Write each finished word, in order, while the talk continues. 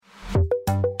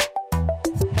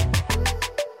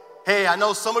Hey, I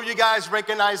know some of you guys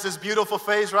recognize this beautiful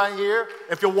face right here.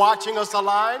 If you're watching us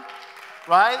online,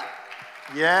 right?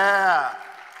 Yeah.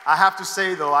 I have to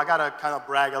say, though, I got to kind of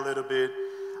brag a little bit.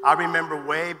 I remember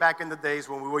way back in the days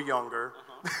when we were younger,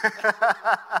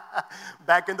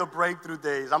 back in the breakthrough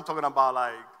days. I'm talking about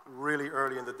like really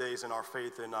early in the days in our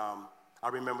faith. And I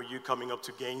remember you coming up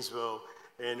to Gainesville,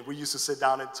 and we used to sit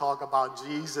down and talk about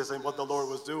Jesus and what the Lord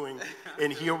was doing.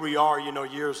 And here we are,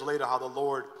 years later, how the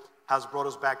Lord has brought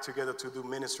us back together to do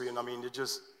ministry. And I mean, it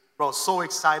just, bro, so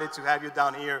excited to have you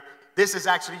down here. This is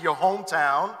actually your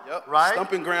hometown, right?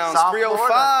 Stomping grounds, South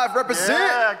 305, Florida. represent.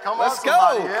 Yeah, come on, Let's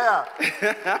somebody. go.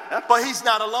 Yeah. But he's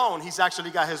not alone. He's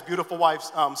actually got his beautiful wife,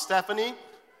 Stephanie,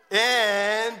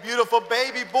 and beautiful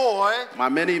baby boy. My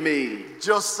mini-me.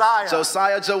 Josiah.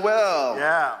 Josiah Joel.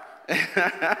 Yeah.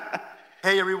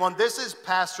 Hey, everyone. This is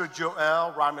Pastor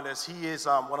Joel Ramirez. He is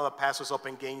one of the pastors up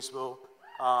in Gainesville,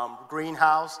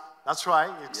 Greenhouse. That's right.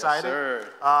 Excited? Yes,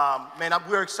 sir.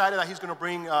 We're excited that he's going to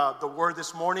bring the word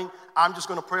this morning. I'm just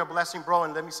going to pray a blessing, bro,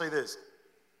 and let me say this.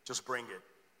 Just bring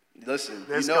it. Listen,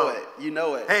 Let's you know go. it. You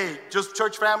know it. Hey, just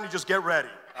church family, just get ready.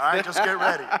 All right, just get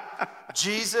ready.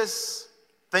 Jesus,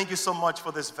 thank you so much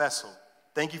for this vessel.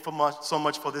 Thank you so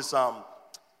much for this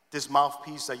this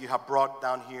mouthpiece that you have brought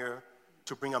down here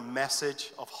to bring a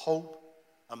message of hope,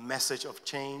 a message of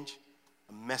change,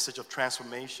 a message of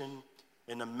transformation,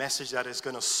 and a message that is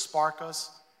going to spark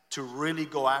us to really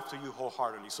go after you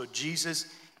wholeheartedly. So Jesus,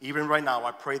 even right now,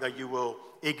 I pray that you will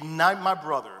ignite my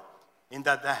brother, and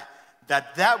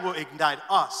that will ignite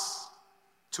us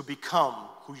to become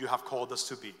who you have called us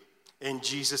to be. In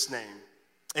Jesus' name,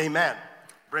 amen.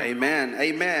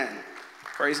 Amen.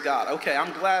 Praise God. Okay,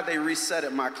 I'm glad they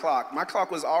resetted my clock. My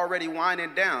clock was already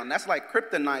winding down. That's like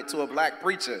kryptonite to a black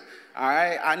preacher, all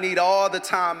right? I need all the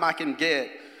time I can get.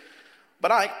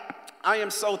 But I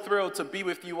am so thrilled to be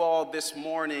with you all this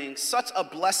morning. Such a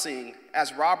blessing,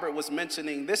 as Robert was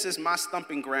mentioning. This is my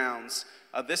stomping grounds.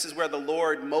 This is where the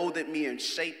Lord molded me and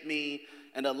shaped me.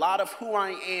 And a lot of who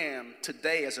I am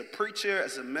today as a preacher,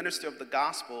 as a minister of the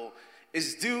gospel,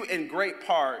 is due in great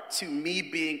part to me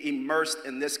being immersed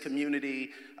in this community.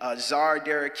 Zar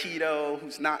Derekito,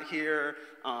 who's not here,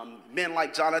 men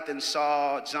like Jonathan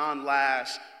Shaw, John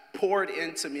Lash, poured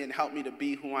into me and helped me to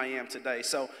be who I am today.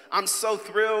 So I'm so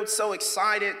thrilled, so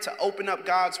excited to open up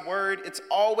God's word. It's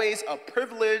always a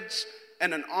privilege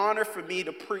and an honor for me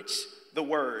to preach the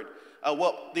word.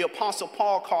 What the Apostle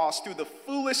Paul calls, through the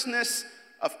foolishness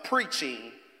of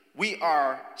preaching, we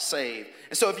are saved.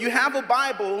 And so if you have a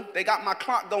Bible, they got my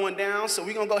clock going down, so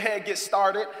we're going to go ahead and get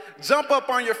started. Jump up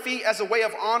on your feet as a way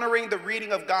of honoring the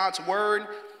reading of God's word,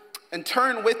 and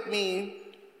turn with me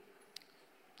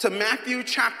to Matthew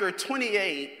chapter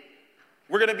 28.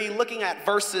 We're going to be looking at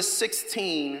verses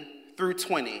 16 through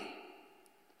 20.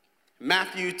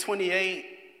 Matthew 28,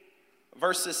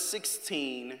 verses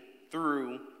 16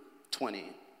 through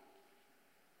 20.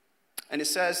 And it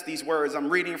says these words. I'm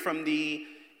reading from the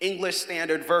English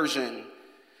Standard Version.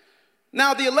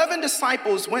 Now the 11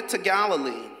 disciples went to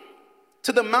Galilee,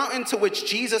 to the mountain to which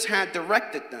Jesus had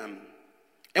directed them.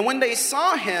 And when they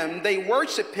saw him, they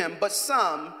worshiped him, but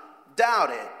some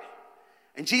doubted.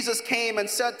 And Jesus came and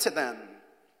said to them,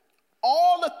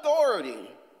 all authority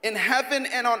in heaven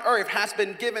and on earth has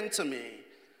been given to me.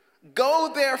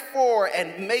 Go therefore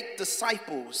and make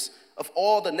disciples of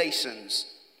all the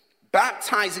nations,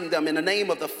 baptizing them in the name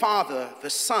of the Father, the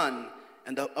Son,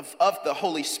 and of the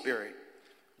Holy Spirit.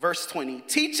 Verse 20,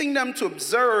 teaching them to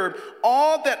observe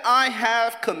all that I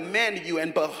have commanded you,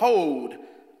 and behold,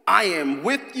 I am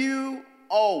with you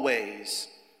always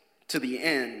to the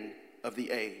end of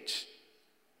the age.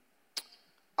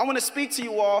 I want to speak to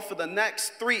you all for the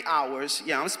next 3 hours.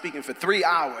 Yeah, I'm speaking for 3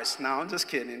 hours. No, I'm just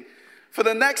kidding. For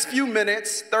the next few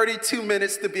minutes, 32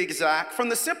 minutes to be exact, from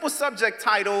the simple subject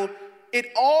titled, It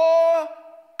All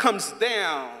Comes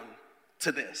Down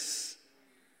to This.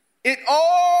 It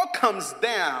all comes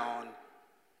down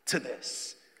to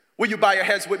this. Will you bow your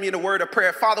heads with me in a word of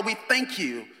prayer? Father, we thank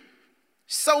you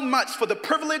so much for the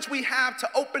privilege we have to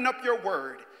open up your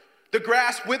word. The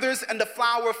grass withers and the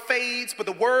flower fades, but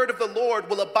the word of the Lord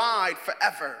will abide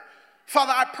forever.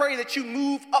 Father, I pray that you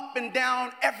move up and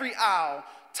down every aisle,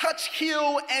 touch,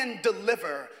 heal, and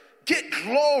deliver. Get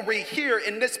glory here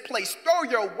in this place. Throw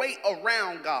your weight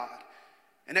around, God.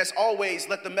 And as always,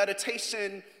 let the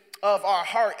meditation of our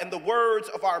heart and the words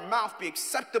of our mouth be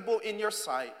acceptable in your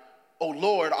sight, O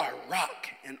Lord, our rock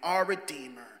and our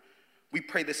redeemer. We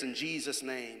pray this in Jesus'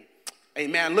 name.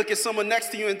 Amen. Look at someone next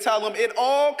to you and tell them it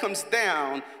all comes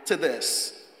down to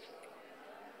this.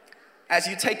 As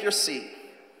you take your seat,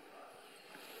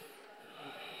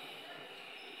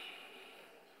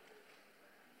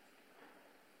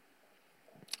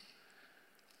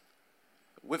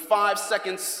 with 5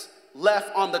 seconds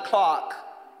left on the clock,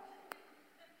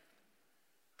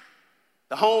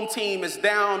 the home team is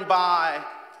down by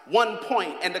 1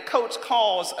 point, and the coach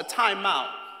calls a timeout,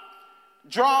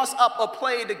 draws up a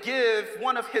play to give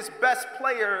one of his best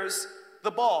players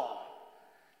the ball.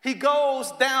 He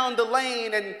goes down the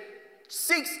lane and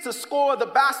seeks to score the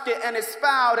basket and is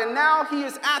fouled, and now he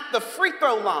is at the free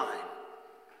throw line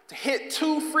to hit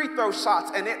 2 free throw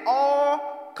shots, and it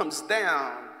all comes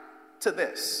down to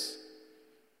this.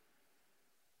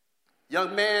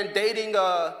 Young man dating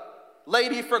a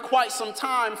lady for quite some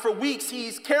time. For weeks,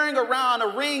 he's carrying around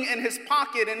a ring in his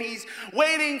pocket, and he's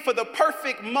waiting for the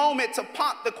perfect moment to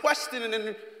pop the question, and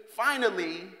then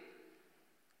finally,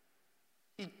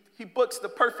 he books the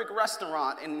perfect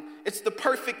restaurant, and it's the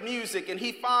perfect music, and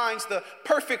he finds the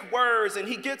perfect words, and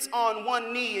he gets on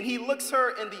one knee, and he looks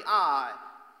her in the eye,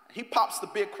 and he pops the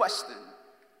big question,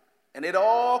 and it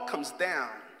all comes down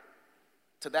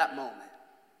to that moment.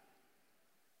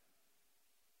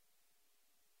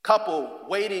 Couple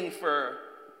waiting for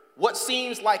what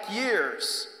seems like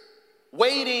years,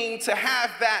 waiting to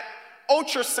have that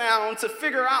ultrasound to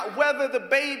figure out whether the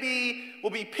baby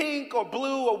will be pink or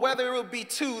blue or whether it will be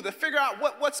 2, to figure out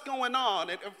what's going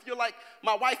on. And if you're like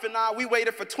my wife and I, we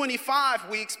waited for 25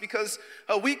 weeks because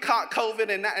we caught COVID,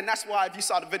 and that's why, if you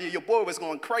saw the video, your boy was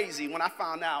going crazy when I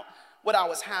found out what I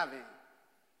was having.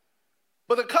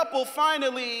 But the couple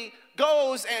finally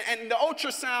goes, and the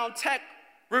ultrasound tech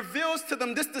reveals to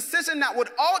them this decision that would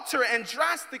alter and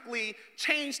drastically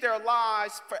change their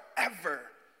lives forever.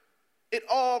 It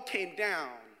all came down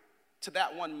to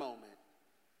that one moment.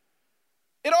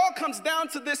 It all comes down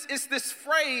to this. It's this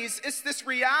phrase, it's this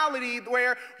reality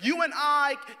where you and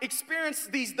I experience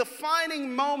these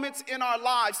defining moments in our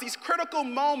lives, these critical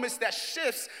moments that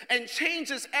shifts and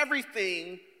changes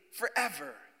everything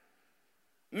forever.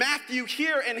 Matthew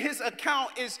here in his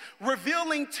account is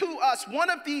revealing to us one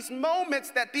of these moments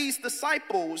that these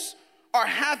disciples are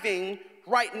having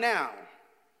right now.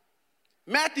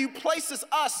 Matthew places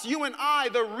us, you and I,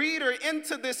 the reader,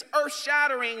 into this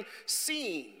earth-shattering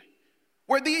scene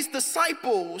where these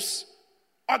disciples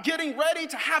are getting ready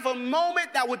to have a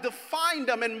moment that would define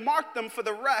them and mark them for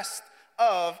the rest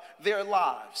of their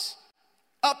lives.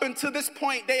 Up until this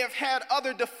point, they have had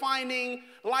other defining,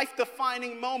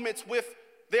 life-defining moments with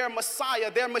their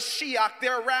Messiah, their Mashiach,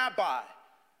 their rabbi.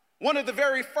 One of the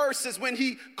very first is when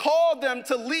he called them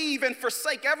to leave and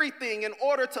forsake everything in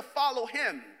order to follow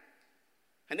him.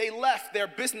 And they left their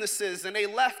businesses, and they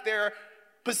left their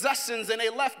possessions, and they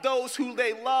left those who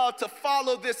they loved to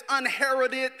follow this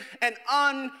unheralded and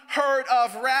unheard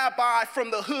of rabbi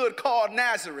from the hood called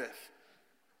Nazareth.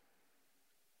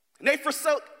 And they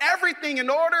forsook everything in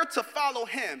order to follow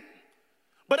him.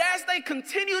 But as they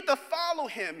continued to follow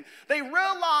him, they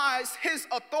realized his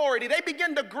authority. They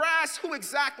began to grasp who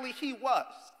exactly he was.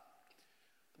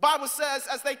 The Bible says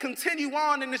as they continue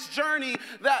on in this journey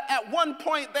that at one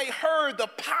point they heard the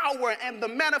power and the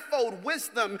manifold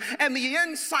wisdom and the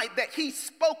insight that he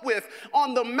spoke with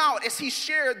on the mount as he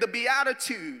shared the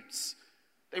Beatitudes.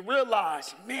 They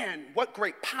realized, man, what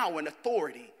great power and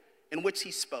authority in which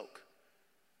he spoke.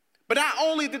 But not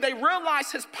only did they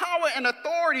realize his power and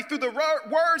authority through the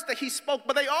words that he spoke,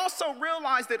 but they also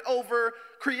realized it over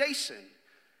creation.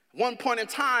 One point in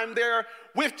time, they're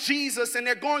with Jesus and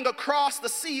they're going across the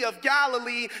Sea of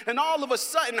Galilee, and all of a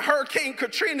sudden Hurricane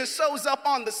Katrina shows up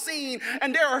on the scene,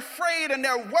 and they're afraid and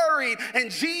they're worried,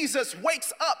 and Jesus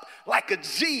wakes up like a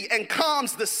G and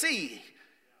calms the sea.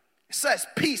 It says,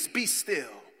 "Peace, be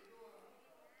still."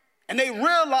 And they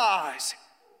realize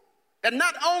that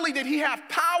not only did he have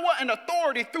power and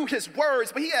authority through his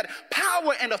words, but he had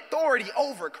power and authority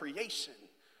over creation.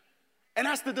 And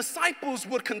as the disciples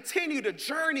would continue to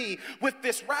journey with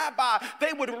this rabbi,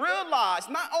 they would realize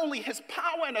not only his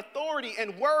power and authority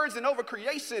in words and over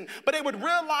creation, but they would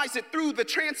realize it through the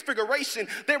transfiguration.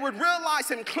 They would realize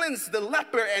him cleanse the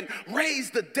leper and raise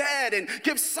the dead and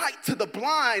give sight to the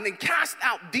blind and cast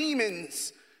out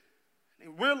demons. They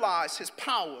realized his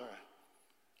power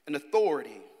and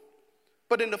authority.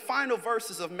 But in the final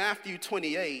verses of Matthew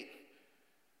 28,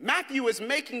 Matthew is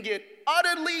making it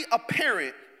utterly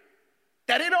apparent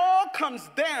that it all comes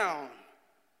down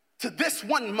to this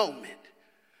one moment.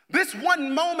 This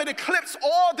one moment eclipses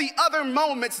all the other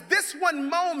moments. This one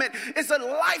moment is a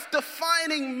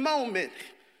life-defining moment.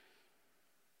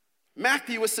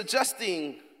 Matthew is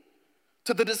suggesting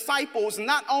to the disciples,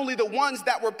 not only the ones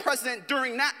that were present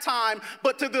during that time,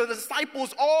 but to the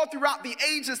disciples all throughout the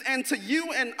ages and to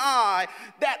you and I,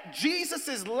 that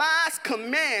Jesus' last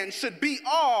command should be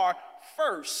our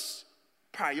first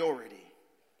priority.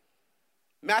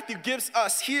 Matthew gives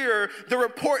us here the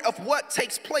report of what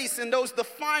takes place in those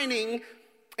defining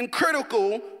and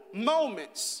critical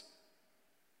moments.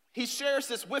 He shares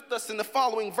this with us in the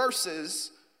following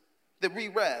verses that we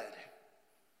read.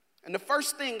 And the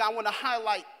first thing I want to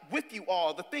highlight with you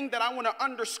all, the thing that I want to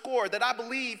underscore that I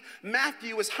believe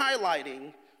Matthew is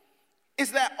highlighting,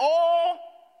 is that all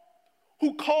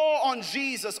who call on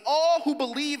Jesus, all who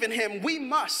believe in him, we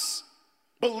must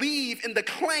believe in the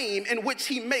claim in which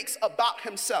he makes about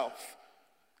himself.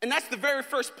 And that's the very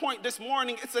first point this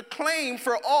morning. It's a claim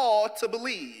for all to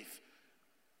believe.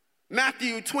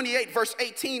 Matthew 28 verse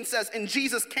 18 says, and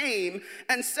Jesus came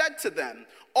and said to them,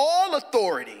 all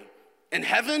authority in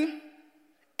heaven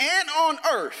and on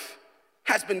earth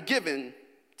has been given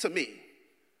to me.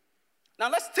 Now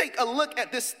let's take a look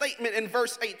at this statement in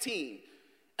verse 18.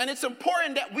 And it's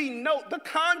important that we note the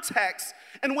context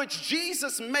in which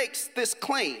Jesus makes this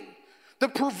claim. The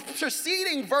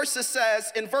preceding verses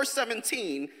says in verse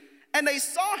 17, and they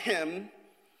saw him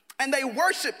and they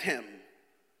worshiped him,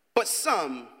 but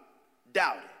some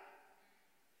doubted.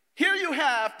 Here you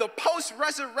have the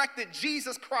post-resurrected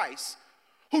Jesus Christ,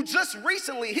 who just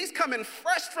recently, he's coming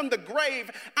fresh from the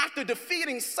grave after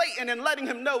defeating Satan and letting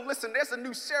him know, listen, there's a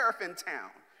new sheriff in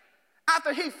town.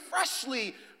 After he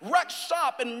freshly wrecked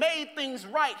shop and made things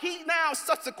right, he now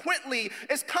subsequently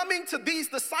is coming to these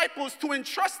disciples to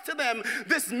entrust to them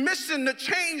this mission to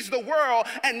change the world.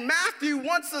 And Matthew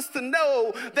wants us to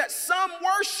know that some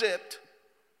worshiped,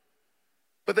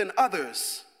 but then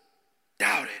others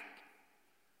doubted.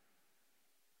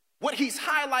 What he's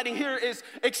highlighting here is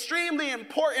extremely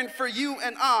important for you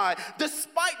and I.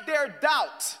 Despite their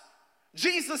doubt,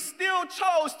 Jesus still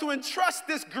chose to entrust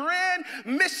this grand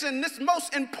mission, this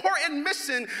most important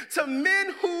mission, to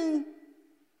men who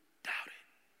doubted.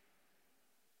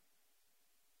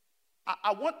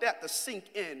 I want that to sink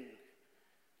in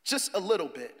just a little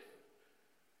bit.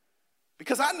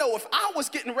 Because I know if I was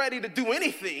getting ready to do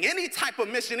anything, any type of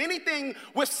mission, anything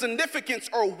with significance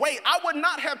or weight, I would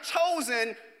not have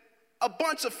chosen a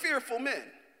bunch of fearful men.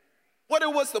 Whether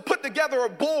it was to put together a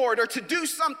board or to do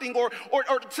something or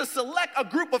to select a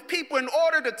group of people in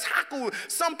order to tackle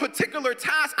some particular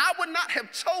task, I would not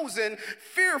have chosen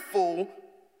fearful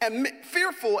and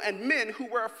men who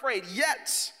were afraid.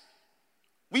 Yet,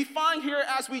 we find here,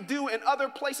 as we do in other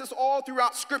places all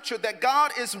throughout Scripture, that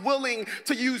God is willing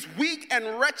to use weak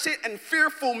and wretched and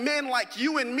fearful men like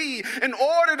you and me in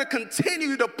order to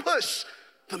continue to push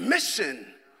the mission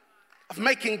of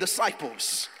making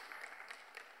disciples.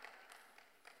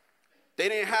 They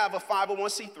didn't have a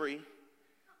 501c3.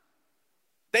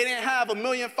 They didn't have 1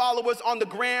 million followers on the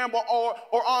gram or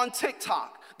on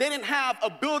TikTok. They didn't have a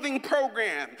building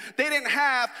program. They didn't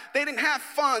have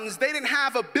funds. They didn't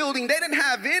have a building. They didn't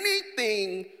have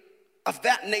anything of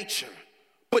that nature.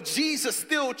 But Jesus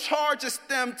still charges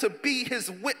them to be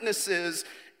his witnesses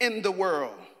in the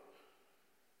world.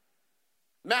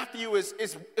 Matthew is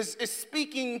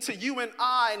speaking to you and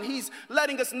I, and he's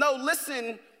letting us know,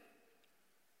 listen,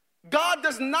 God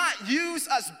does not use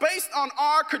us based on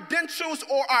our credentials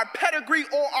or our pedigree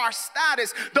or our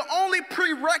status. The only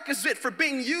prerequisite for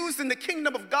being used in the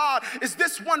kingdom of God is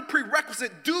this one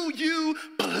prerequisite: do you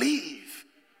believe?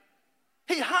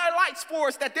 He highlights for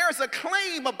us that there's a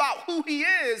claim about who he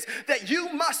is that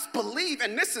you must believe.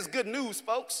 And this is good news,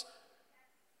 folks.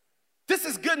 This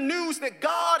is good news that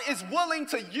God is willing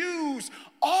to use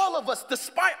all of us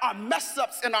despite our mess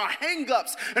ups and our hang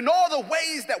ups and all the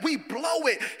ways that we blow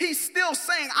it. He's still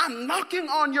saying, I'm knocking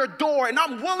on your door and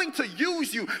I'm willing to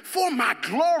use you for my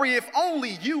glory if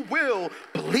only you will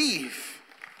believe.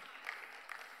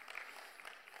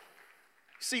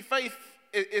 See, faith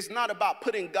is not about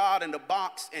putting God in a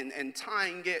box and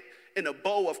tying it in a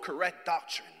bow of correct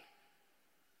doctrine.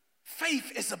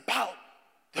 Faith is about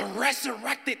the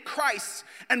resurrected Christ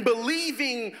and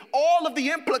believing all of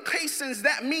the implications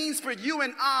that means for you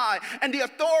and I and the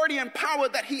authority and power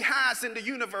that he has in the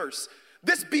universe.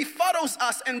 This befuddles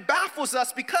us and baffles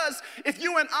us because if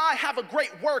you and I have a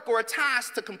great work or a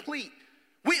task to complete,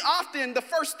 we often, the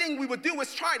first thing we would do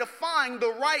is try to find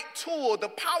the right tool, the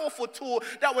powerful tool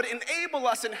that would enable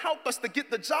us and help us to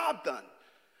get the job done.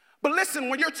 But listen,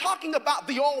 when you're talking about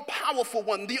the all-powerful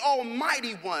one, the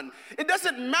almighty one, it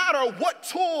doesn't matter what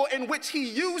tool in which he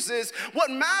uses.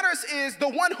 What matters is the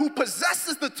one who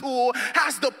possesses the tool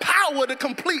has the power to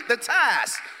complete the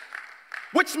task.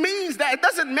 Which means that it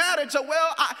doesn't matter, Joel,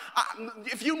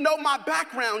 if you know my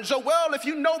background, Joel, if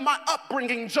you know my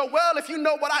upbringing, Joel, if you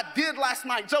know what I did last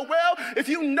night, Joel, if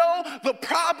you know the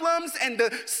problems and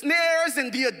the snares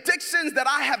and the addictions that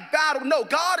I have battled. No,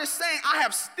 God is saying, I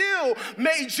have still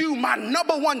made you my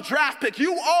number one draft pick.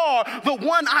 You are the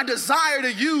one I desire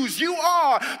to use. You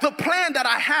are the plan that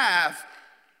I have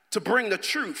to bring the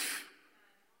truth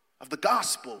of the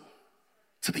gospel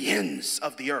to the ends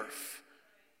of the earth.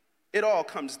 It all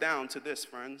comes down to this,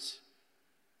 friends.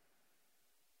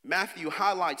 Matthew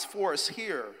highlights for us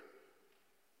here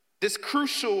this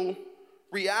crucial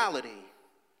reality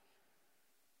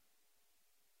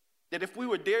that if we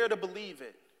would dare to believe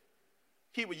it,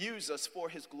 he would use us for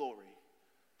his glory.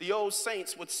 The old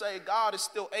saints would say God is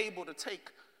still able to take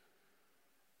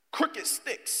crooked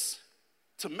sticks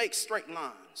to make straight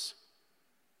lines.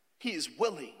 He is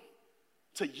willing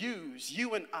to use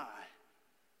you and I,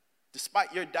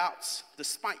 despite your doubts,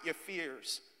 despite your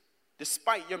fears,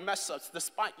 despite your mess-ups,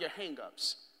 despite your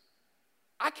hang-ups.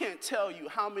 I can't tell you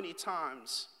how many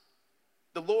times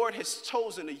the Lord has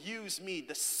chosen to use me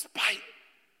despite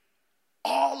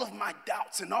all of my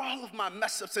doubts and all of my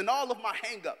mess-ups and all of my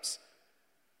hang-ups.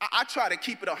 I try to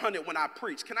keep it 100 when I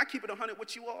preach. Can I keep it 100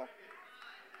 with you all?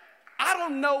 I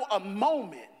don't know a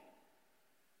moment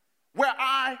where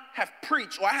I have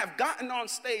preached or I have gotten on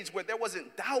stage where there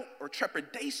wasn't doubt or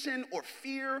trepidation or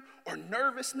fear or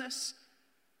nervousness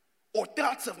or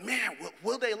thoughts of, man,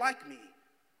 will they like me?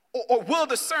 Or will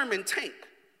the sermon tank?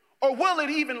 Or will it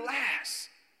even last?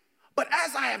 But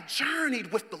as I have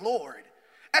journeyed with the Lord,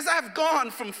 as I've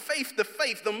gone from faith to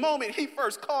faith, the moment he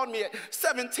first called me at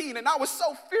 17, and I was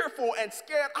so fearful and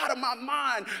scared out of my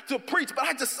mind to preach, but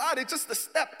I decided just to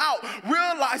step out,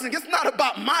 realizing it's not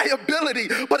about my ability,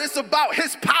 but it's about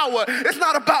his power. It's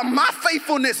not about my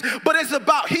faithfulness, but it's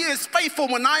about he is faithful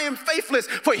when I am faithless,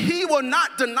 for he will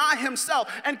not deny himself.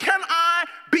 And can I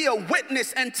be a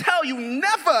witness and tell you,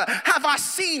 never have I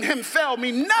seen him fail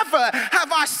me. Never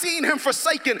have I seen him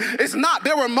forsaken. It's not,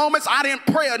 there were moments I didn't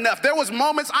pray enough. There was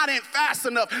moments I didn't fast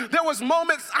enough. There was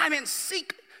moments I didn't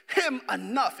seek him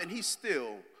enough, and he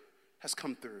still has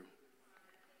come through.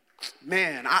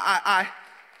 Man, I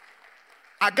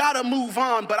gotta move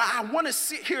on, but I want to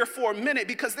sit here for a minute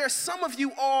because there's some of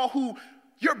you all who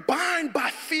you're bound by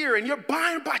fear and you're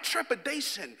bound by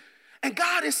trepidation. And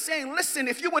God is saying, listen,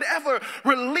 if you would ever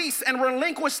release and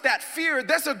relinquish that fear,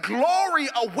 there's a glory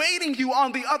awaiting you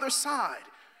on the other side.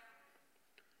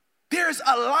 There's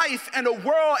a life and a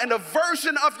world and a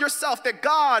version of yourself that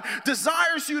God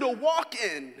desires you to walk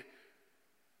in.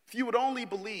 If you would only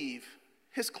believe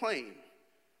his claim,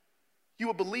 you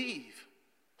would believe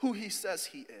who he says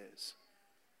he is.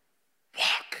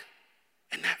 Walk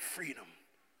in that freedom.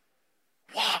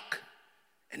 Walk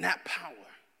in that power.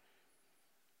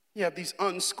 You have these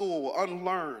unschooled,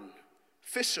 unlearned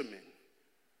fishermen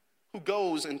who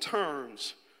goes and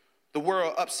turns the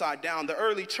world upside down. The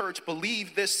early church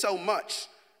believed this so much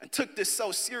and took this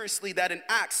so seriously that in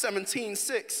Acts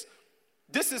 17:6,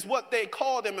 this is what they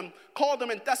called them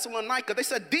in Thessalonica. They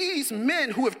said, these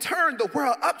men who have turned the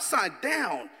world upside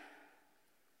down,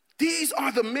 these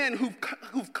are the men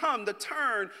who've come to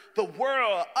turn the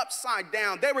world upside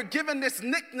down. They were given this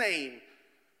nickname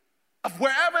of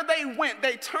wherever they went,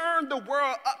 they turned the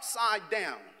world upside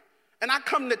down. And I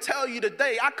come to tell you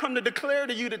today, I come to declare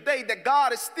to you today that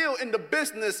God is still in the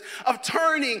business of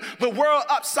turning the world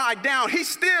upside down. He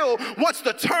still wants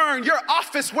to turn your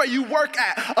office where you work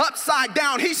at upside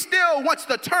down. He still wants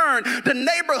to turn the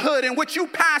neighborhood in which you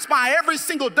pass by every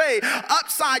single day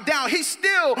upside down. He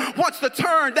still wants to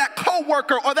turn that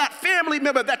coworker or that family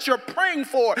member that you're praying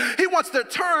for. He wants to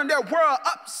turn their world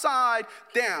upside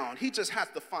down. He just has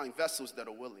to find vessels that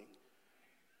are willing.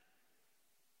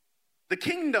 The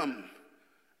kingdom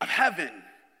of heaven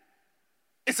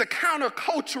is a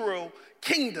countercultural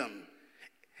kingdom.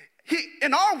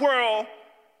 In our world,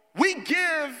 we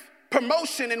give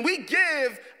promotion and we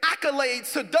give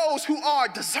accolades to those who are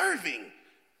deserving.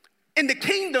 In the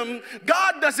kingdom,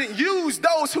 God doesn't use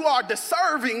those who are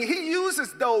deserving. He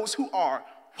uses those who are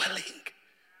willing.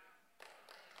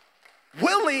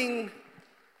 Willing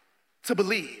to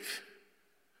believe.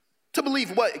 To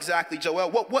believe what exactly, Joel?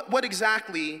 What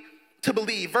exactly to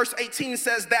believe? Verse 18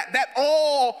 says that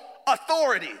all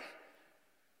authority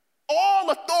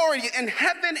in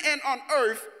heaven and on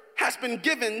earth has been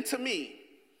given to me.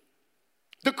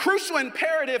 The crucial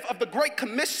imperative of the Great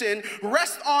Commission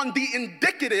rests on the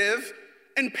indicative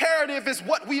Imperative is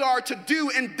what we are to do.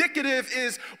 Indicative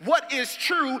is what is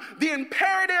true. The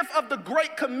imperative of the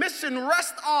Great Commission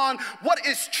rests on what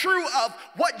is true of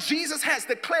what Jesus has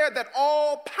declared, that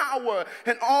all power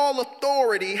and all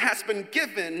authority has been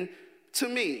given to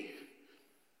me.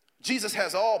 Jesus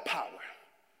has all power.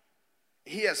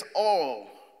 He has all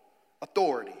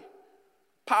authority.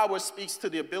 Power speaks to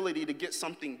the ability to get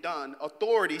something done.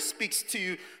 Authority speaks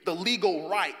to the legal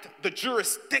right, the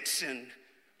jurisdiction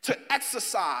to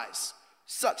exercise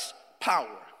such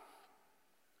power.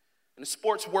 In the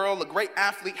sports world, a great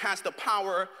athlete has the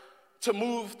power to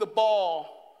move the ball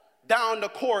down the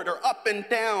court or up and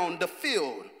down the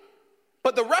field.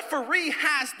 But the referee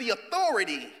has the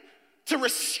authority to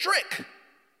restrict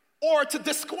or to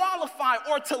disqualify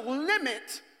or to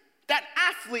limit that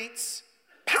athlete's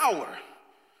power.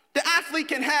 The athlete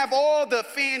can have all the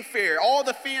fanfare, all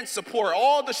the fan support,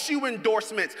 all the shoe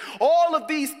endorsements, all of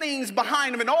these things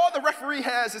behind him, and all the referee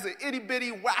has is an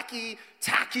itty-bitty, wacky,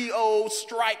 tacky old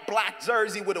striped black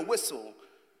jersey with a whistle.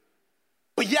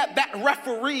 But yet that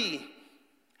referee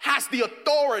has the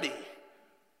authority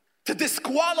to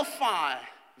disqualify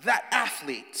that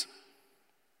athlete.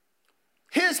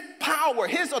 His power,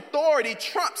 his authority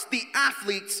trumps the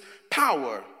athlete's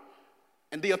power.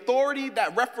 And the authority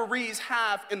that referees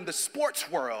have in the sports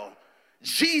world,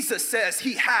 Jesus says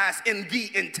he has in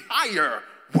the entire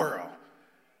world.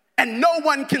 And no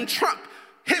one can trump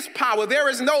his power. There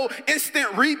is no instant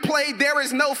replay. There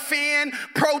is no fan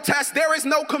protest. There is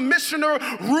no commissioner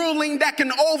ruling that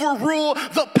can overrule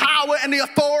the power and the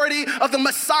authority of the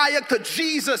Messiah, the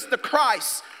Jesus, the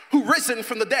Christ, who risen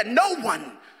from the dead. No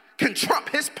one can trump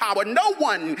his power. No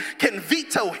one can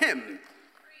veto him.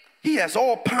 He has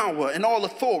all power and all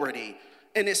authority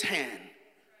in his hand.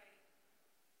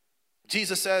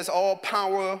 Jesus says, all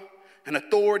power and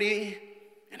authority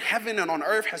in heaven and on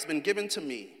earth has been given to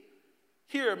me.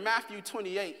 Here in Matthew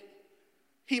 28,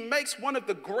 he makes one of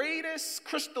the greatest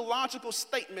Christological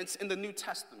statements in the New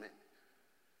Testament.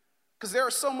 Because there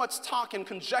is so much talk and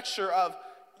conjecture of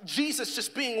Jesus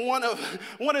just being one of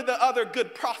the other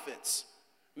good prophets.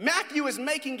 Matthew is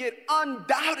making it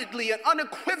undoubtedly and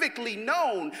unequivocally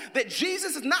known that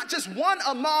Jesus is not just one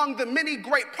among the many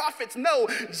great prophets. No,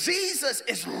 Jesus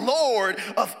is Lord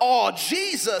of all.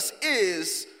 Jesus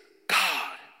is God.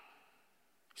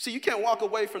 See, you can't walk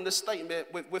away from this statement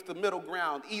with the middle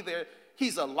ground. Either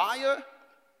he's a liar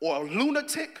or a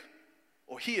lunatic,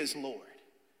 or he is Lord.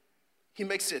 He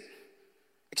makes it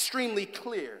extremely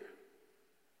clear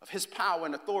of his power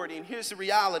and authority. And here's the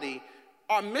reality.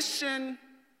 Our mission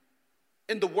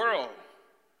in the world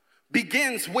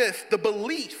begins with the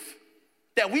belief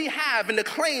that we have and the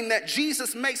claim that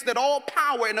Jesus makes, that all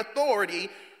power and authority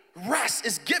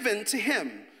is given to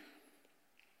him.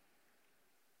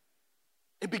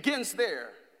 It begins there.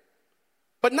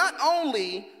 But not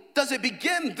only does it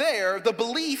begin there, the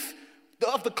belief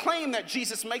of the claim that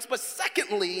Jesus makes, but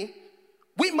secondly,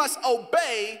 we must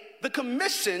obey the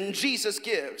commission Jesus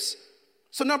gives.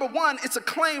 So number one, it's a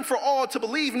claim for all to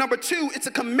believe. Number two, it's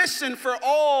a commission for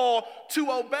all to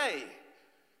obey.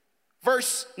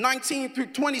 Verse 19 through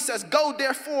 20 says, go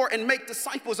therefore and make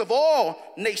disciples of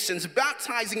all nations,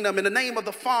 baptizing them in the name of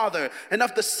the Father and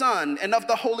of the Son and of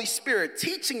the Holy Spirit,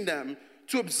 teaching them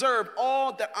to observe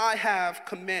all that I have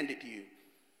commanded you.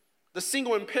 The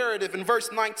single imperative in verse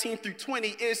 19 through 20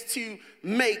 is to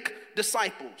make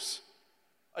disciples.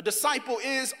 A disciple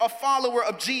is a follower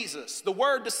of Jesus. The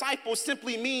word disciple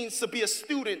simply means to be a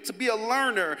student, to be a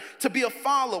learner, to be a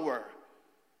follower.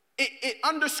 It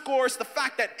underscores the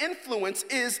fact that influence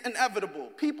is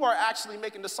inevitable. People are actually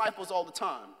making disciples all the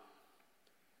time.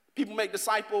 People make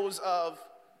disciples of,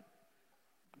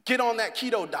 get on that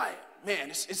keto diet.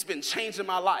 Man, it's been changing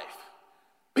my life.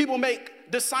 People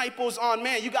make disciples on,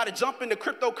 man, you got to jump into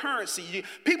cryptocurrency.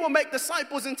 People make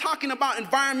disciples in talking about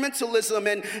environmentalism,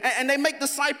 and they make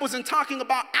disciples in talking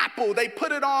about Apple. They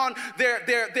put it on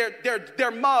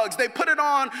their mugs. They put it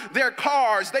on their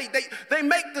cars. They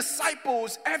make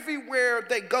disciples everywhere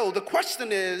they go. The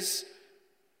question is,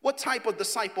 what type of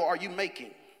disciple are you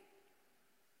making?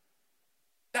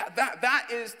 That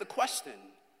is the question.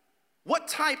 What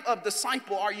type of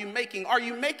disciple are you making? Are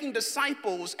you making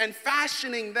disciples and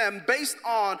fashioning them based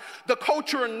on the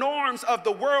cultural norms of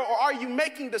the world, or are you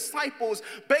making disciples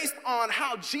based on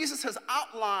how Jesus has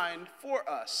outlined for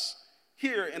us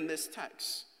here in this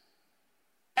text?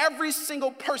 Every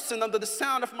single person under the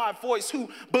sound of my voice who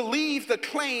believe the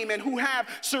claim and who have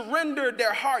surrendered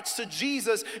their hearts to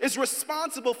Jesus is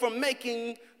responsible for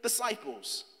making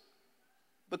disciples.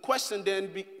 The question then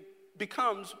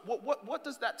becomes, what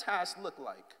does that task look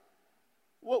like?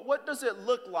 What does it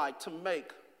look like to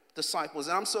make disciples.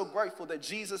 And I'm so grateful that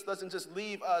Jesus doesn't just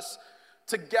leave us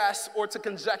to guess or to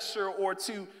conjecture or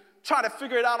to try to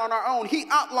figure it out on our own. He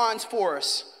outlines for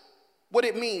us what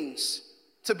it means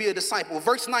to be a disciple.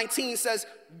 Verse 19 says,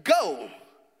 go.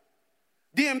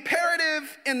 The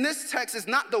imperative in this text is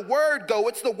not the word go,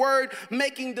 it's the word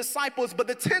making disciples. But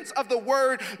the tense of the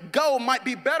word go might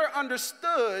be better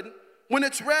understood when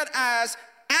it's read as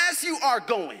you are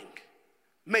going,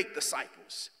 make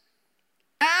disciples.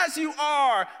 As you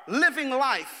are living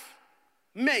life,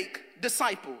 make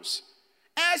disciples.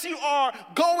 As you are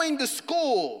going to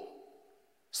school,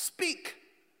 speak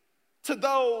to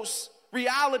those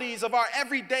realities of our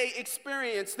everyday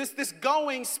experience. This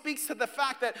going speaks to the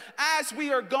fact that as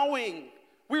we are going,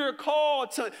 we are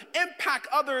called to impact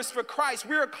others for Christ.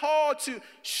 We are called to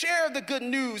share the good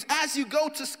news as you go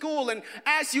to school and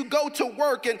as you go to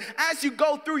work and as you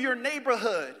go through your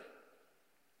neighborhood,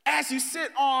 as you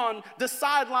sit on the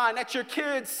sideline at your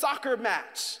kid's soccer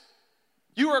match.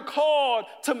 You are called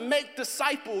to make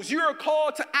disciples. You are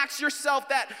called to ask yourself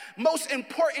that most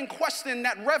important question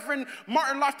that Reverend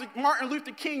Martin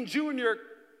Luther King Jr.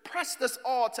 pressed us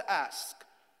all to ask.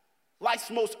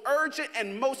 Life's most urgent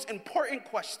and most important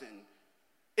question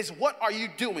is, what are you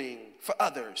doing for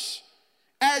others?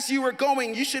 As you are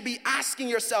going, you should be asking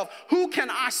yourself, who can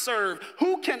I serve?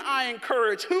 Who can I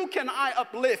encourage? Who can I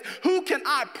uplift? Who can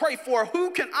I pray for?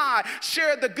 Who can I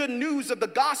share the good news of the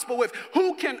gospel with?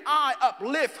 Who can I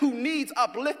uplift? Who needs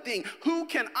uplifting? Who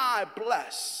can I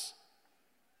bless?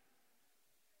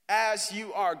 As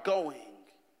you are going,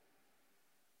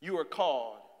 you are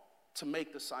called to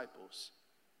make disciples.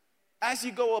 As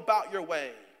you go about your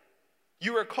way,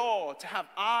 you are called to have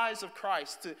eyes of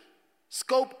Christ, to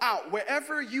scope out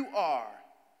wherever you are,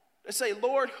 to say,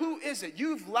 Lord, who is it?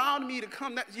 You've allowed me to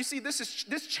come. You see,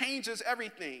 this changes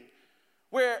everything.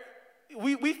 Where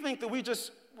we think that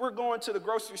we're going to the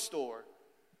grocery store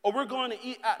or we're going to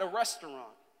eat at a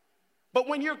restaurant. But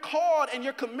when you're called and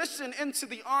you're commissioned into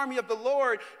the army of the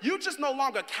Lord, you just no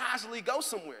longer casually go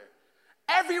somewhere.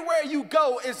 Everywhere you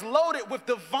go is loaded with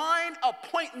divine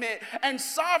appointment and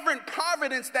sovereign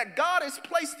providence that God has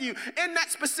placed you in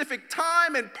that specific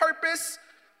time and purpose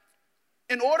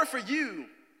in order for you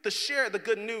to share the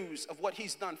good news of what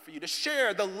he's done for you, to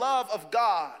share the love of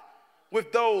God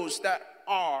with those that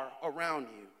are around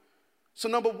you. So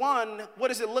number one, what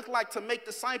does it look like to make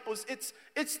disciples?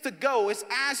 It's to go. It's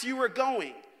as you are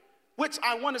going, which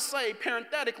I want to say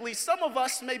parenthetically, some of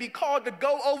us may be called to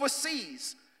go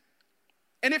overseas.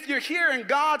 And if you're here and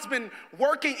God's been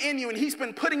working in you and he's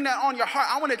been putting that on your heart,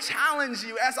 I want to challenge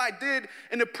you, as I did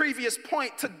in the previous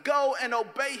point, to go and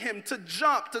obey him, to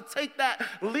jump, to take that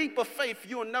leap of faith.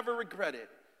 You will never regret it,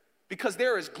 because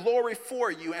there is glory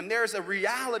for you and there's a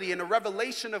reality and a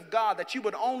revelation of God that you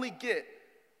would only get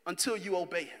until you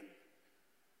obey him.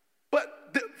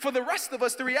 But for the rest of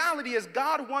us, the reality is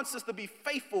God wants us to be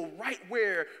faithful right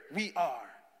where we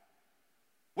are,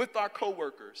 with our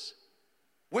coworkers,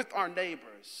 with our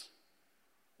neighbors,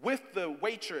 with the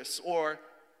waitress or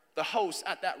the host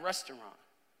at that restaurant,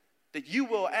 that you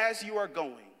will, as you are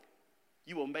going,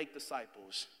 you will make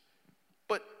disciples.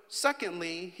 But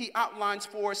secondly, he outlines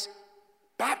for us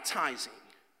baptizing.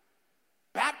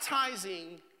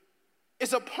 Baptizing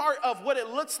is a part of what it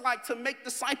looks like to make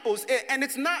disciples. And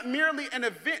it's not merely an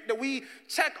event that we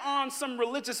check on some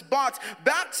religious box.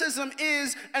 Baptism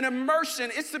is an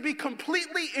immersion. It's to be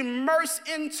completely immersed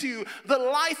into the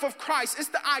life of Christ. It's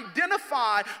to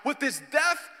identify with his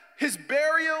death, his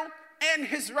burial, and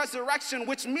his resurrection,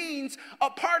 which means a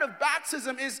part of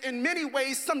baptism is in many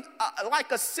ways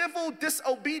like a civil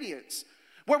disobedience.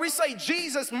 Where we say,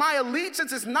 Jesus, my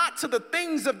allegiance is not to the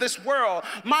things of this world.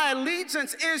 My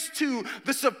allegiance is to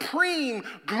the supreme,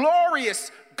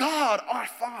 glorious God, our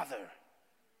Father.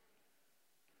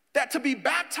 That to be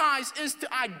baptized is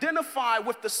to identify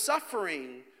with the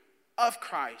suffering of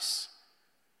Christ.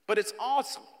 But it's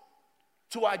also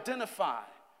to identify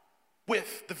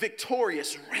with the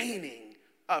victorious reigning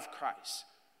of Christ.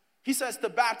 He says to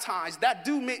baptize. That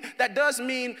does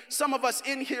mean some of us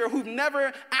in here who've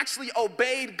never actually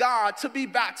obeyed God to be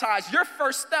baptized. Your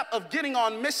first step of getting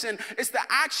on mission is to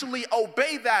actually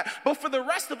obey that. But for the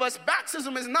rest of us,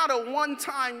 baptism is not a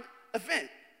one-time event.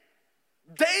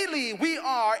 Daily, we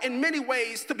are, in many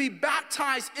ways, to be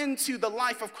baptized into the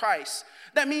life of Christ.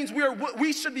 That means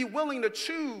we should be willing to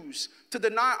choose to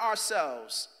deny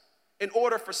ourselves in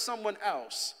order for someone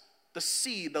else to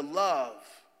see the love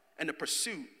and the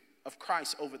pursuit of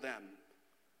Christ over them.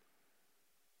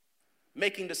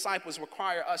 Making disciples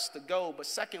require us to go, but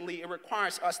secondly, it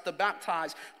requires us to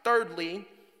baptize. Thirdly,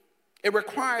 it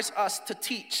requires us to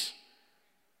teach.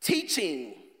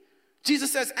 Teaching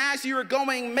Jesus says, as you are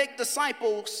going, make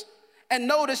disciples. And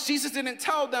notice, Jesus didn't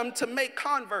tell them to make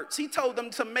converts. He told them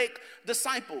to make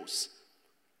disciples.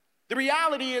 The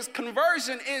reality is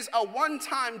conversion is a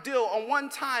one-time deal, a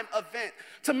one-time event.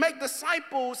 To make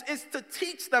disciples is to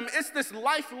teach them. It's this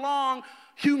lifelong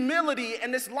humility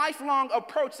and this lifelong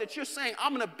approach that you're saying,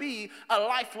 I'm going to be a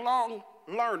lifelong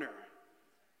learner.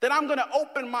 That I'm going to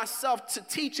open myself to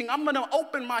teaching. I'm going to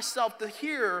open myself to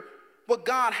hear what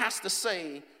God has to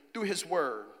say through his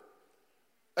word.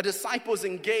 A disciple is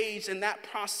engaged in that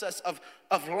process of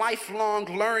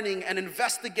lifelong learning and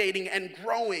investigating and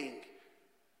growing.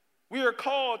 We are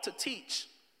called to teach.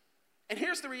 And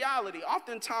here's the reality.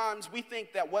 Oftentimes we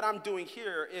think that what I'm doing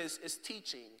here is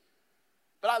teaching.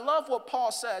 But I love what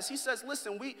Paul says. He says,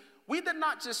 listen, we did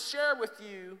not just share with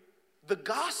you the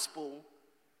gospel,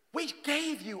 we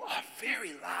gave you our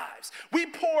very lives. We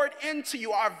poured into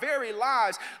you our very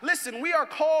lives. Listen, we are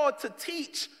called to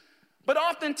teach. But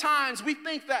oftentimes we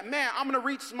think that, man, I'm going to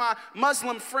reach my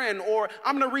Muslim friend, or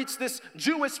I'm going to reach this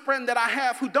Jewish friend that I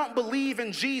have who don't believe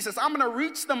in Jesus. I'm going to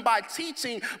reach them by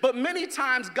teaching. But many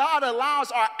times God allows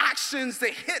our actions to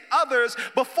hit others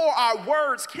before our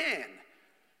words can.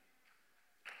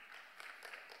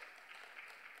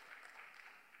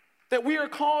 That we are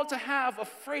called to have a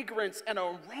fragrance and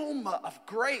aroma of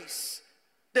grace.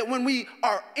 That when we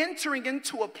are entering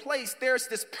into a place, there's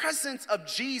this presence of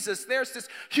Jesus. There's this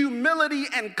humility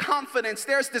and confidence.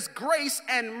 There's this grace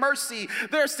and mercy.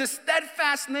 There's this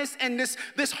steadfastness and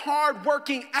this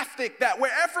hard-working ethic that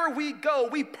wherever we go,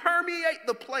 we permeate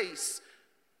the place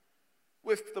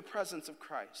with the presence of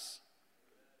Christ.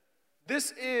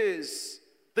 This is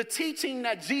the teaching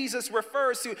that Jesus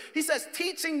refers to. He says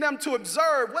teaching them to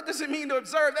observe. What does it mean to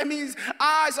observe? That means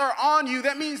eyes are on you.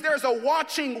 That means there's a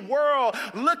watching world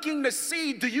looking to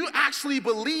see, do you actually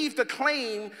believe the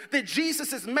claim that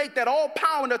Jesus has made, that all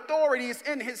power and authority is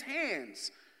in his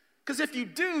hands? Because if you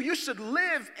do, you should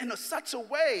live in such a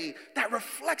way that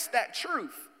reflects that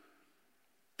truth.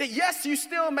 That yes, you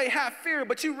still may have fear,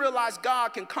 but you realize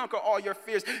God can conquer all your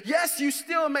fears. Yes, you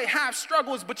still may have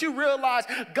struggles, but you realize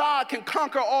God can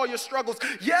conquer all your struggles.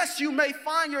 Yes, you may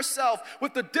find yourself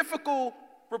with a difficult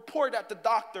report at the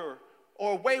doctor,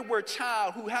 or a wayward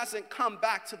child who hasn't come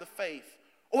back to the faith.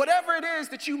 Or whatever it is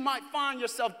that you might find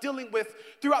yourself dealing with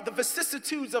throughout the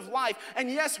vicissitudes of life.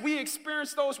 And yes, we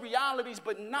experience those realities,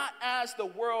 but not as the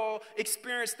world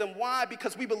experienced them. Why?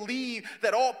 Because we believe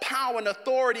that all power and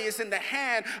authority is in the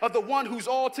hand of the one who's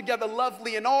altogether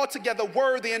lovely and altogether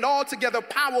worthy and altogether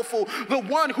powerful, the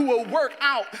one who will work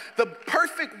out the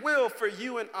perfect will for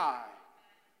you and I.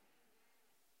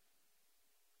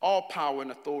 All power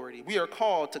and authority. We are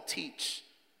called to teach,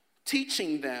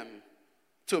 teaching them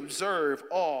to observe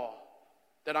all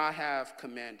that I have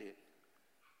commanded.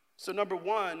 So number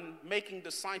one, making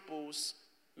disciples.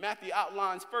 Matthew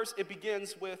outlines first, it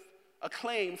begins with a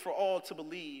claim for all to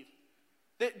believe.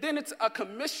 Then it's a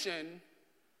commission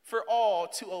for all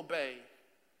to obey.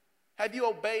 Have you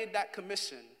obeyed that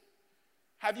commission?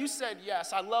 Have you said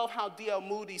yes? I love how D.L.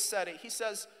 Moody said it. He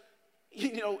says,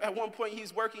 at one point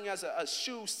he's working as a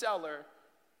shoe seller,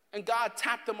 and God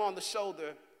tapped him on the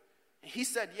shoulder, and he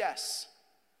said yes.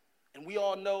 And we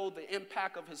all know the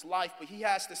impact of his life, but he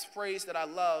has this phrase that I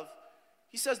love.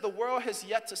 He says, the world has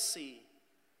yet to see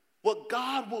what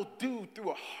God will do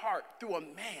through a heart, through a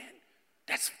man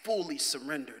that's fully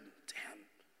surrendered to him.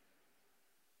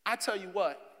 I tell you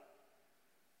what,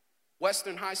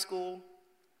 Western High School,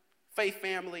 Faith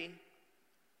Family,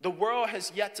 the world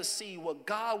has yet to see what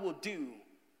God will do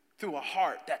through a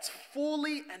heart that's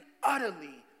fully and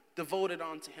utterly devoted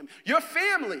unto him. Your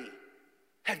family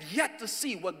have yet to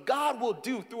see what God will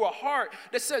do through a heart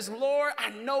that says, Lord,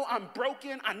 I know I'm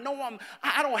broken. I know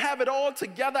I don't have it all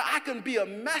together. I can be a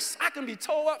mess. I can be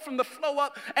tore up from the flow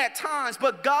up at times.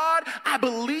 But God, I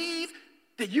believe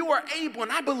that you are able,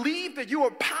 and I believe that you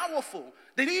are powerful.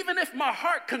 That even if my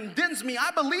heart condemns me,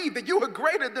 I believe that you are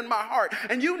greater than my heart.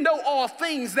 And you know all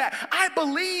things, that I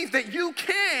believe that you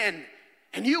can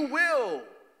and you will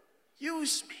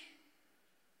use me.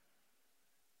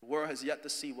 The world has yet to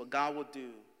see what God will do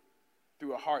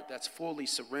through a heart that's fully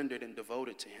surrendered and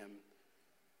devoted to him.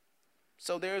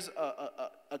 So there's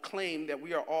a claim that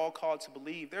we are all called to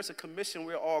believe. There's a commission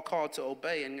we're all called to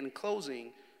obey. And in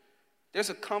closing, there's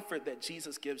a comfort that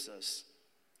Jesus gives us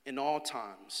in all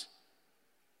times.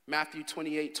 Matthew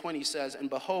 28:20 says, and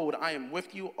behold, I am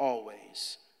with you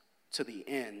always to the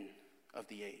end of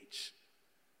the age.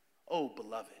 Oh,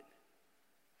 beloved,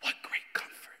 what great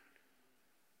comfort.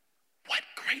 What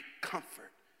great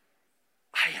comfort.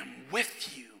 I am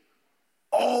with you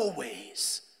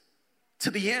always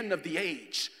to the end of the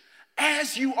age.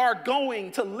 as you are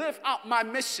going to live out my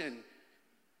mission,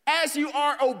 as you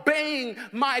are obeying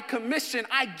my commission,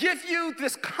 I give you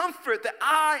this comfort that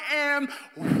I am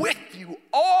with you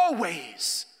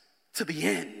always to the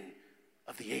end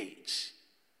of the age.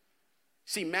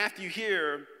 See, Matthew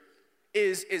here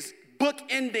is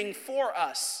bookending for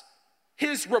us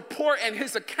his report and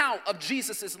his account of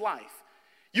Jesus' life.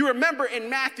 You remember in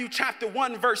Matthew chapter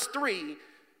 1, verse 3,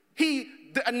 he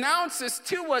announces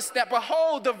to us that,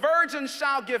 behold, the virgin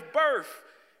shall give birth.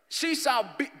 She shall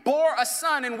bore a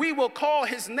son, and we will call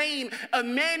his name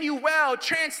Emmanuel,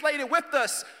 translated with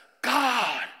us,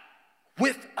 God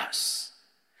with us.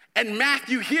 And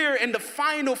Matthew here, in the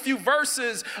final few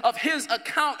verses of his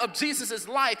account of Jesus'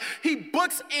 life, he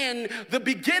books in the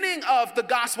beginning of the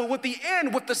gospel with the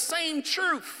end with the same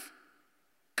truth.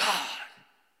 God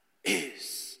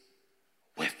is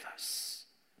with us.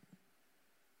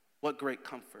 What great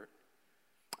comfort.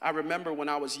 I remember when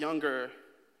I was younger,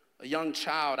 a young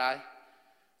child, I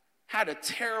had a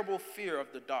terrible fear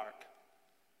of the dark.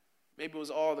 Maybe it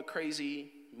was all the crazy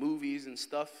movies and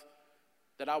stuff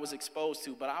that I was exposed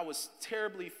to, but I was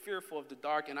terribly fearful of the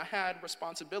dark, and I had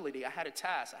responsibility. I had a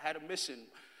task. I had a mission.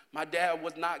 My dad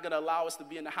was not going to allow us to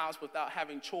be in the house without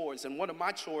having chores, and one of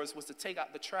my chores was to take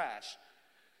out the trash.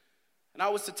 And I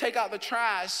was to take out the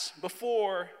trash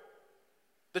before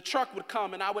the truck would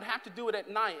come, and I would have to do it at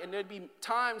night, and there'd be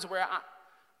times where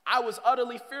I was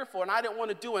utterly fearful, and I didn't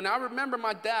want to do it. And I remember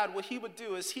my dad, what he would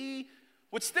do is he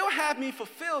would still have me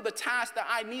fulfill the task that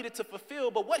I needed to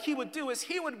fulfill, but what he would do is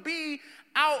he would be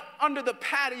out under the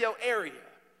patio area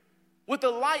with the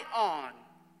light on.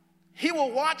 He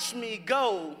will watch me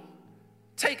go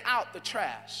take out the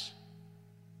trash.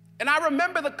 And I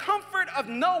remember the comfort of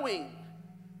knowing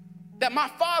that my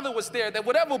father was there, that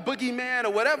whatever boogeyman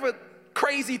or whatever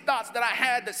crazy thoughts that I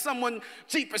had that someone,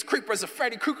 Jeepers Creepers or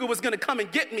Freddy Krueger was going to come and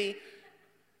get me,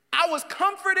 I was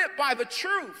comforted by the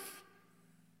truth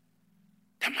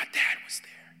that my dad was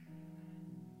there,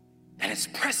 that his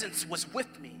presence was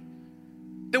with me,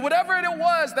 that whatever it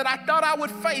was that I thought I would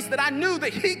face, that I knew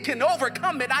that he can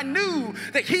overcome it. I knew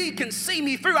that he can see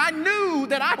me through. I knew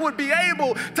that I would be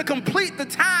able to complete the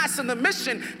task and the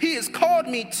mission he has called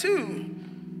me to.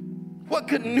 What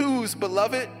good news,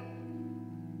 beloved,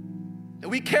 that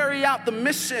we carry out the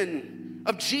mission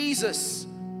of Jesus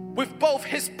with both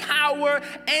his power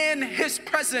and his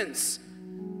presence.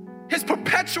 His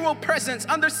perpetual presence.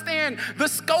 Understand the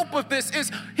scope of this is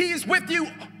he is with you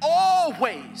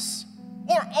always,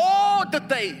 or all the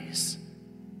days.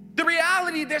 The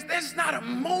reality, there's not a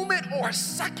moment or a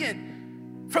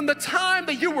second from the time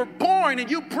that you were born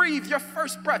and you breathe your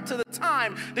first breath to the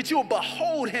time that you will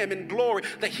behold him in glory,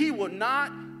 that he will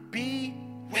not be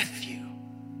with you.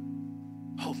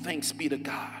 Oh, thanks be to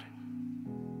God.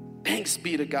 Thanks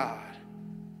be to God.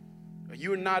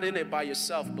 You're not in it by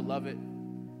yourself, beloved.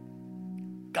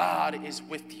 God is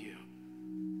with you.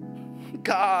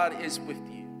 God is with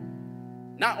you.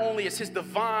 Not only is his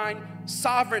divine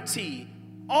sovereignty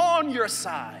on your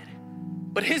side,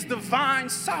 but his divine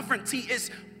sovereignty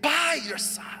is by your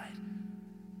side.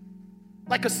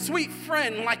 Like a sweet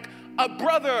friend, like a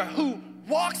brother who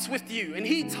walks with you and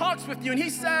he talks with you and he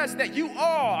says that you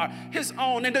are his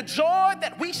own. And the joy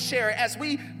that we share as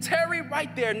we tarry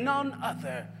right there, none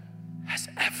other has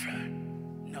ever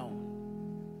known.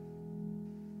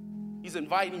 He's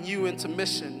inviting you into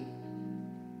mission.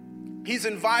 He's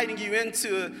inviting you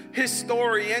into his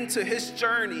story, into his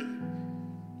journey.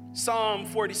 Psalm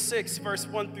 46, verse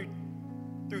 1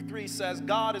 through 3 says,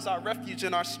 God is our refuge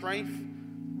and our strength,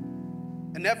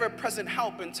 an ever-present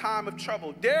help in time of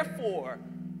trouble. Therefore,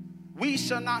 we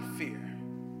shall not fear,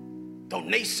 though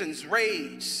nations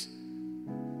rage,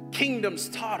 kingdoms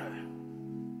totter.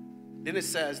 Then it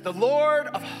says, the Lord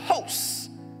of hosts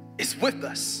is with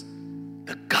us.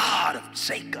 The God of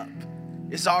Jacob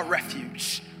is our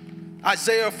refuge.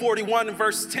 Isaiah 41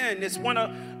 verse 10 is one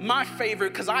of my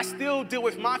favorite because I still deal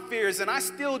with my fears and I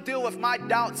still deal with my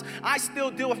doubts. I still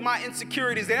deal with my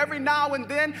insecurities. And every now and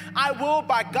then I will,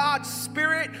 by God's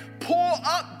Spirit, pull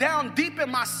up down deep in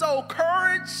my soul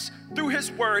courage through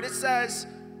his word. It says,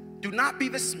 do not be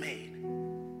dismayed.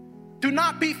 Do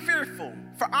not be fearful,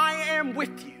 for I am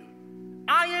with you.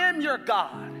 I am your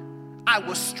God. I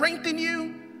will strengthen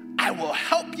you. I will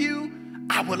help you.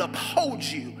 I will uphold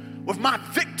you with my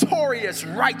victorious,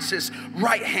 righteous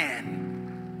right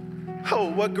hand. Oh,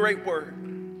 what great word.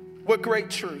 What great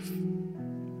truth.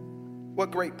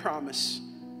 What great promise.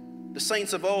 The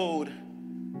saints of old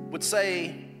would say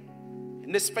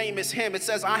in this famous hymn, it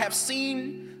says, I have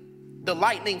seen the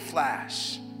lightning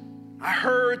flash. I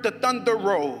heard the thunder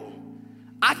roll.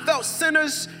 I felt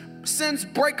sinners sends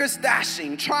breakers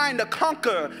dashing, trying to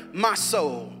conquer my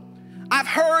soul. I've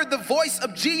heard the voice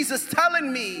of Jesus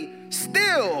telling me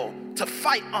still to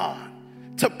fight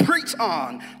on, to preach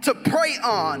on, to pray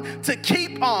on, to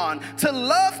keep on, to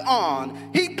love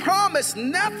on. He promised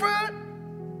never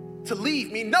to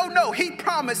leave me. No, he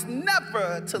promised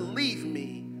never to leave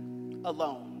me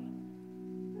alone.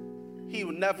 He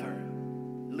will never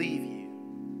leave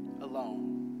you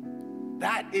alone.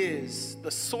 That is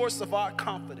the source of our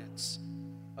confidence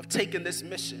of taking this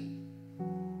mission,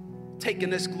 taking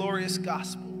this glorious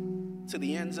gospel to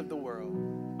the ends of the world.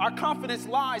 Our confidence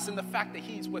lies in the fact that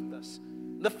he's with us.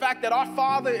 The fact that our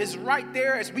Father is right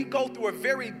there as we go through a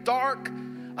very dark,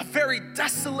 a very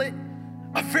desolate,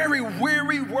 a very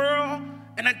weary world,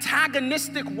 an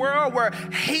antagonistic world where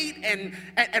hate and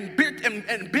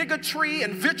bigotry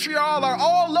and vitriol are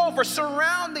all over,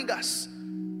 surrounding us,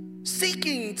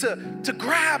 seeking to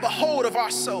grab a hold of our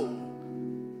soul.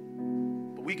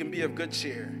 But we can be of good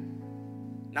cheer.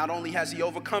 Not only has he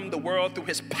overcome the world through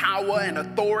his power and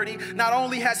authority, not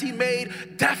only has he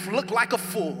made death look like a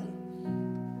fool,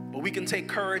 but we can take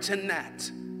courage in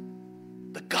that.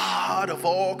 The God of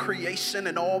all creation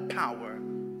and all power,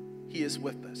 he is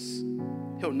with us.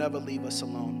 He'll never leave us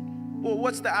alone. Well,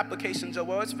 what's the application, Joe?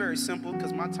 Well, it's very simple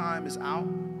because my time is out.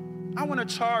 I want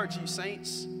to charge you,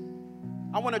 saints.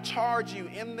 I want to charge you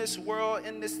in this world,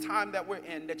 in this time that we're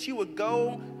in, that you would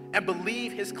go and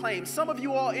believe his claim. Some of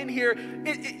you all in here,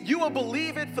 you will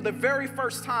believe it for the very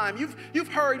first time. You've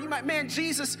heard, man,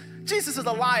 Jesus is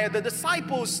a liar. The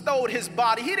disciples stole his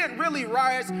body. He didn't really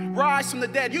rise from the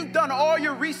dead. You've done all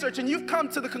your research and you've come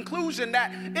to the conclusion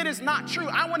that it is not true.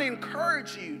 I want to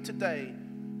encourage you today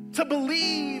to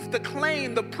believe the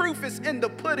claim. The proof is in the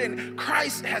pudding.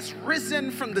 Christ has risen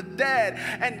from the dead,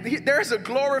 and there's a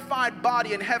glorified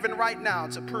body in heaven right now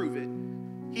to prove it.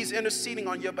 He's interceding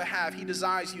on your behalf. He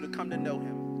desires you to come to know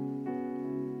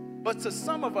him. But to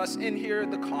some of us in here,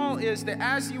 the call is that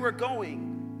as you are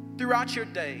going throughout your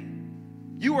day,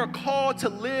 you are called to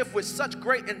live with such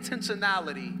great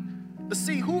intentionality to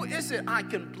see who is it I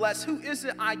can bless, who is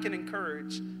it I can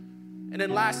encourage. And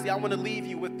then lastly, I want to leave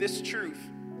you with this truth.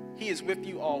 He is with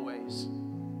you always.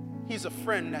 He's a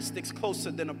friend that sticks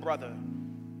closer than a brother.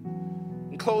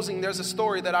 In closing, there's a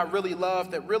story that I really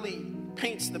love that really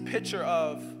paints the picture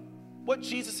of what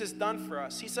Jesus has done for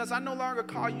us. He says, I no longer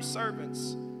call you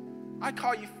servants. I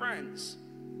call you friends.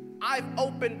 I've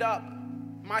opened up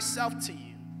myself to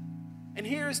you. And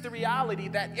here's the reality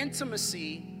that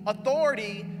intimacy,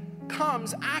 authority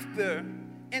comes after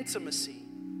intimacy.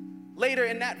 Later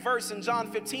in that verse in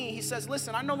John 15, he says,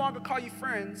 listen, I no longer call you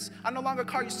friends. I no longer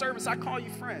call you servants. I call you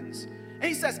friends. And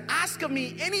he says, ask of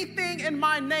me anything in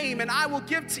my name and I will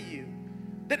give to you.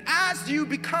 That as you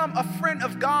become a friend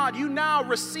of God, you now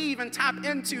receive and tap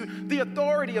into the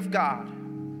authority of God.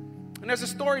 And there's a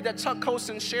story that Chuck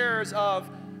Colson shares of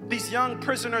these young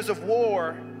prisoners of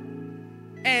war.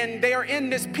 And they are in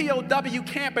this POW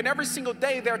camp, and every single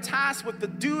day they're tasked with the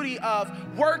duty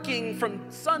of working from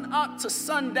sun up to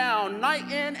sundown, night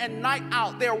in and night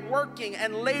out. They're working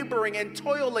and laboring and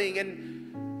toiling,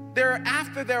 and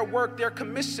after their work, they're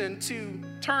commissioned to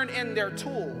turn in their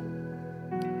tool.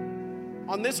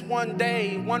 On this one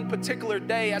particular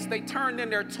day, as they turned in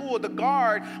their tool, the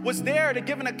guard was there to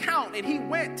give an account, and he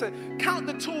went to count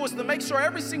the tools to make sure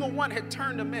every single one had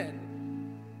turned them in.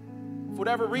 For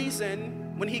whatever reason,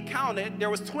 when he counted, there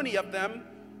was 20 of them,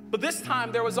 but this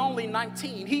time there was only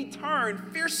 19. He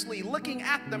turned fiercely, looking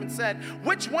at them and said,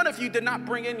 which one of you did not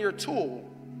bring in your tool?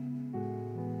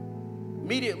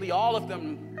 Immediately, all of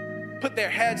them put their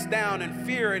heads down in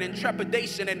fear and in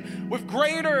trepidation, and with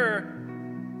greater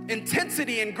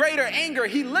intensity and greater anger,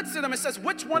 he looks at them and says,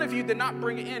 which one of you did not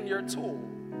bring in your tool?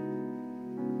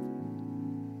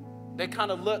 They kind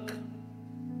of look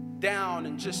down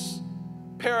and just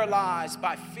paralyzed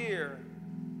by fear.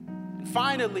 And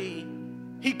finally,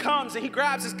 he comes and he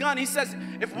grabs his gun. He says,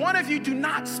 if one of you do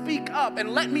not speak up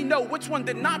and let me know which one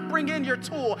did not bring in your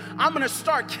tool, I'm going to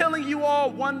start killing you all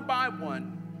one by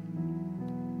one.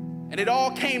 And it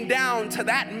all came down to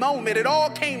that moment. It all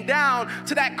came down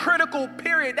to that critical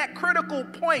period, that critical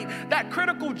point, that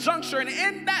critical juncture. And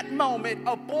in that moment,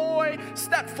 a boy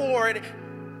stepped forward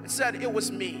and said, it was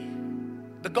me.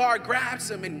 The guard grabs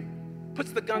him and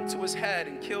puts the gun to his head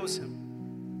and kills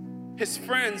him. His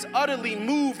friends, utterly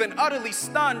moved and utterly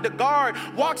stunned, the guard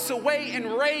walks away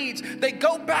in rage. They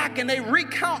go back and they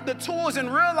recount the tools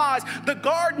and realize the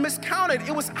guard miscounted.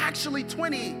 It was actually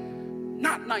 20,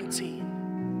 not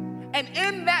 19. And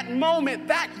in that moment,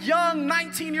 that young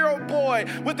 19-year-old boy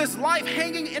with his life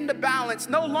hanging in the balance,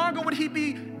 no longer would he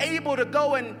be able to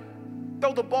go and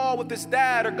throw the ball with his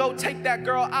dad or go take that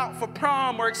girl out for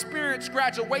prom or experience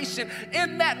graduation.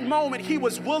 In that moment, he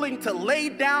was willing to lay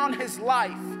down his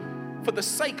life for the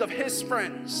sake of his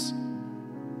friends.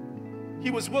 He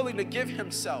was willing to give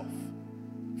himself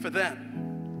for them.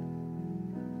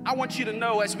 I want you to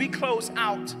know as we close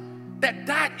out that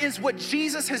that is what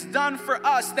Jesus has done for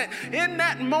us, that in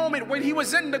that moment when he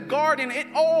was in the garden, it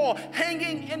all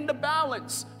hanging in the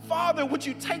balance. Father, would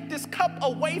you take this cup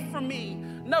away from me?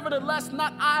 Nevertheless,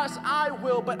 not as I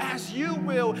will, but as you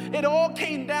will. It all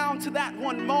came down to that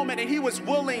one moment, and he was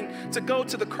willing to go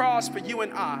to the cross for you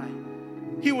and I.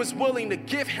 He was willing to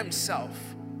give himself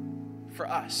for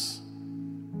us.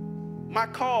 My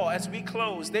call as we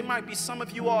close, there might be some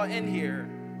of you all in here,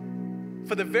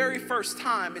 for the very first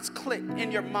time, it's clicked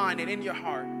in your mind and in your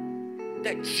heart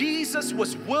that Jesus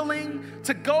was willing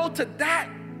to go to that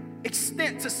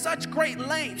extent, to such great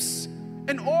lengths,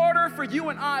 in order for you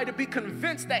and I to be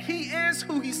convinced that he is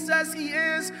who he says he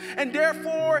is, and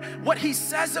therefore what he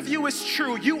says of you is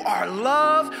true. You are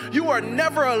loved, you are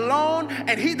never alone,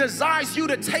 and he desires you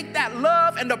to take that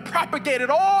love and to propagate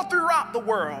it all throughout the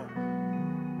world.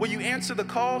 Will you answer the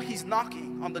call? He's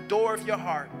knocking on the door of your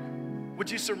heart. Would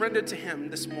you surrender to him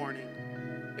this morning?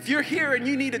 If you're here and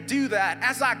you need to do that,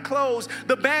 as I close,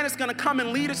 the band is going to come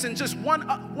and lead us in just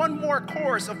one more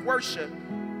chorus of worship.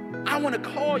 I want to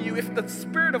call you, if the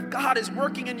Spirit of God is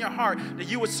working in your heart, that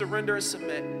you would surrender and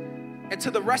submit. And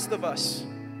to the rest of us,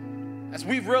 as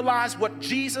we realize what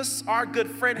Jesus, our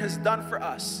good friend, has done for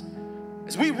us,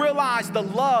 as we realize the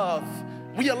love,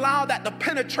 we allow that to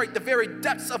penetrate the very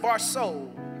depths of our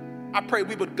soul. I pray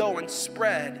we would go and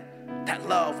spread that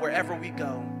love wherever we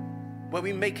go, where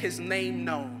we make his name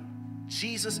known.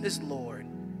 Jesus is Lord,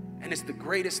 and it's the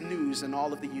greatest news in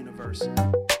all of the universe.